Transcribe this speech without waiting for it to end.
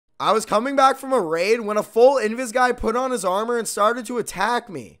I was coming back from a raid when a full invis guy put on his armor and started to attack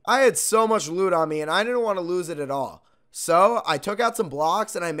me. I had so much loot on me and I didn't want to lose it at all. So I took out some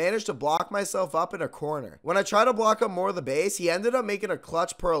blocks and I managed to block myself up in a corner. When I tried to block up more of the base, he ended up making a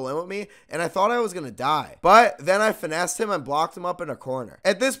clutch pearl in with me and I thought I was going to die. But then I finessed him and blocked him up in a corner.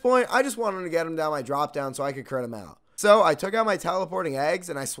 At this point, I just wanted to get him down my drop down so I could crit him out. So I took out my teleporting eggs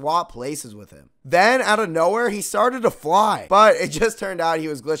and I swapped places with him. Then out of nowhere, he started to fly, but it just turned out he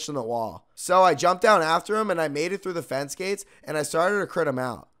was glitched in the wall. So I jumped down after him and I made it through the fence gates and I started to crit him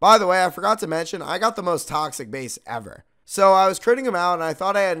out. By the way, I forgot to mention, I got the most toxic base ever. So I was critting him out and I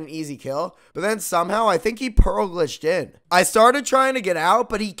thought I had an easy kill, but then somehow I think he pearl glitched in. I started trying to get out,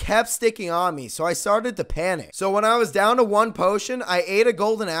 but he kept sticking on me, so I started to panic. So when I was down to 1 potion, I ate a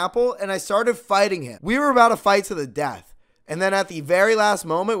golden apple and I started fighting him. We were about to fight to the death. And then at the very last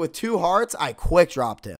moment with 2 hearts, I quick dropped him.